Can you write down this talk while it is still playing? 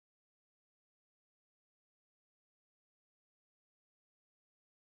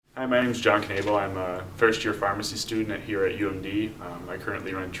Hi, my name is John Knebel. I'm a first-year pharmacy student here at UMD. I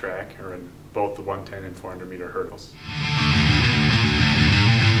currently run track, or in both the 110 and 400 meter hurdles.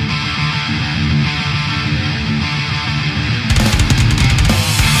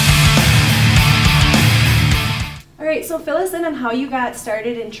 All right, so fill us in on how you got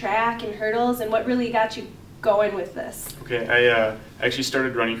started in track and hurdles and what really got you going with this. Okay, I actually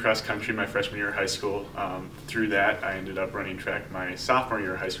started running cross country my freshman year of high school. Through that, I ended up running track my sophomore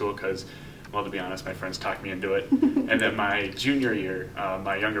year of high school because, well, to be honest, my friends talked me into it. And then my junior year,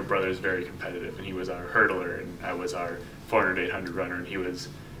 my younger brother is very competitive, and he was our hurdler, and I was our 400, 800 runner, and he was,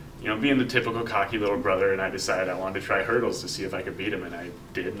 you know, being the typical cocky little brother, and I decided I wanted to try hurdles to see if I could beat him, and I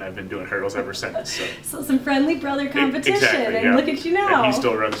did, and I've been doing hurdles ever since. So some friendly brother competition, exactly, and yeah. look at you now. And he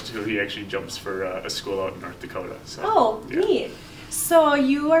still runs too. He actually jumps for a school out in North Dakota. So, oh, yeah. Neat. So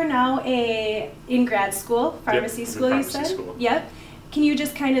you are now in grad school, pharmacy school, you said? School. Yep. Can you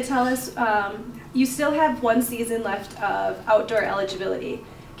just kind of tell us, you still have one season left of outdoor eligibility.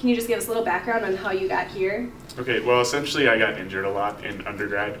 Can you just give us a little background on how you got here? Okay, well, essentially I got injured a lot in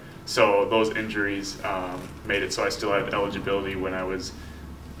undergrad, so those injuries made it so I still had eligibility when I was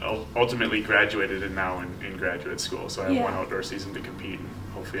ultimately graduated and now in graduate school. So I have one outdoor season to compete, and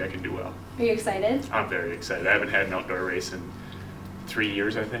hopefully I can do well. Are you excited? I'm very excited. I haven't had an outdoor race in 3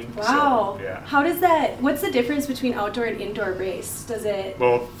 years, I think. Wow. So, yeah. How does that, what's the difference between outdoor and indoor race? Does it?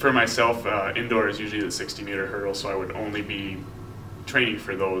 Well, for myself, indoor is usually the 60-meter hurdle, so I would only be training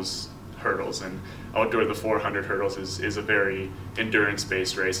for those hurdles, and outdoor the 400 hurdles is a very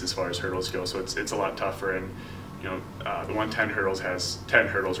endurance-based race as far as hurdles go, so it's a lot tougher. And you know, the 110 hurdles has 10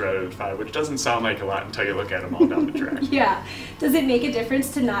 hurdles rather than 5, which doesn't sound like a lot until you look at them all down the track. Yeah. Does it make a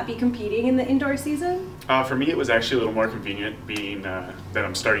difference to not be competing in the indoor season? For me, it was actually a little more convenient, being that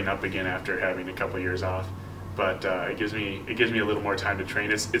I'm starting up again after having a couple years off. But it gives me a little more time to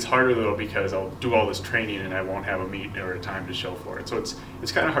train. It's harder though because I'll do all this training and I won't have a meet or a time to show for it. So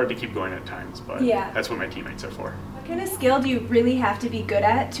it's kind of hard to keep going at times. But yeah, that's what my teammates are for. What kind of skill do you really have to be good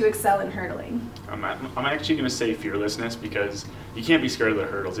at to excel in hurdling? I'm actually going to say fearlessness, because you can't be scared of the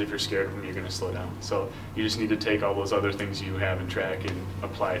hurdles. If you're scared of them, you're going to slow down. So you just need to take all those other things you have in track and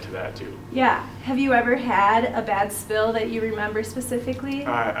apply it to that too. Yeah. Have you ever had a bad spill that you remember specifically?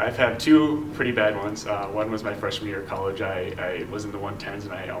 I've had two pretty bad ones. One was my freshman year of college. I was in the 110s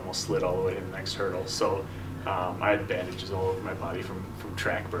and I almost slid all the way to the next hurdle. So I had bandages all over my body from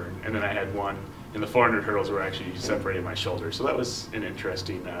track burn. And then I had one in the 400 hurdles where I actually separated my shoulder. So that was an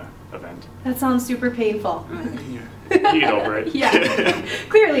interesting event. That sounds super painful. You get over it. Yeah.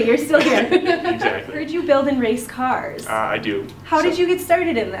 Clearly, you're still here. Exactly. Heard you build and race cars. I do. How did you get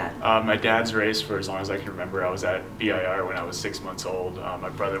started in that? My dad's race for as long as I can remember. I was at BIR when I was 6 months old. My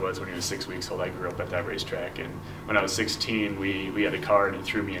brother was when he was 6 weeks old. I grew up at that racetrack. And when I was 16, we had a car and he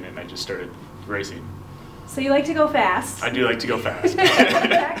threw me in it and I just started racing. So you like to go fast. I do like to go fast.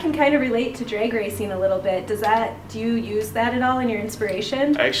 That can kind of relate to drag racing a little bit. Do you use that at all in your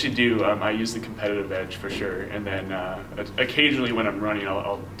inspiration? I actually do. I use the competitive edge for sure, and then occasionally when I'm running,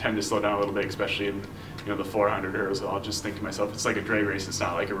 I'll tend to slow down a little bit, especially in the 400 hurdles. I'll just think to myself, it's like a drag race. It's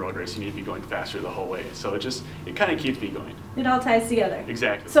not like a road race. You need to be going faster the whole way. So it kind of keeps me going. It all ties together.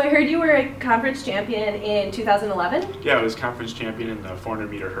 Exactly. So I heard you were a conference champion in 2011. Yeah, I was conference champion in the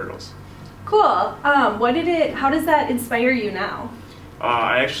 400 meter hurdles. Cool. How does that inspire you now?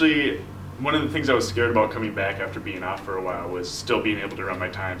 One of the things I was scared about coming back after being off for a while was still being able to run my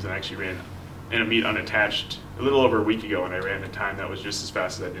times, and I actually ran in a meet unattached a little over a week ago, and I ran a time that was just as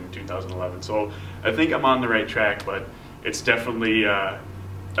fast as I did in 2011. So I think I'm on the right track, but it's definitely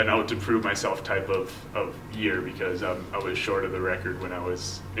an out to prove myself type of year, because I was short of the record when I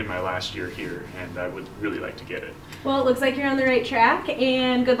was in my last year here, and I would really like to get it. Well, it looks like you're on the right track,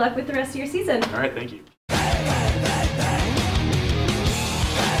 and good luck with the rest of your season. All right, thank you.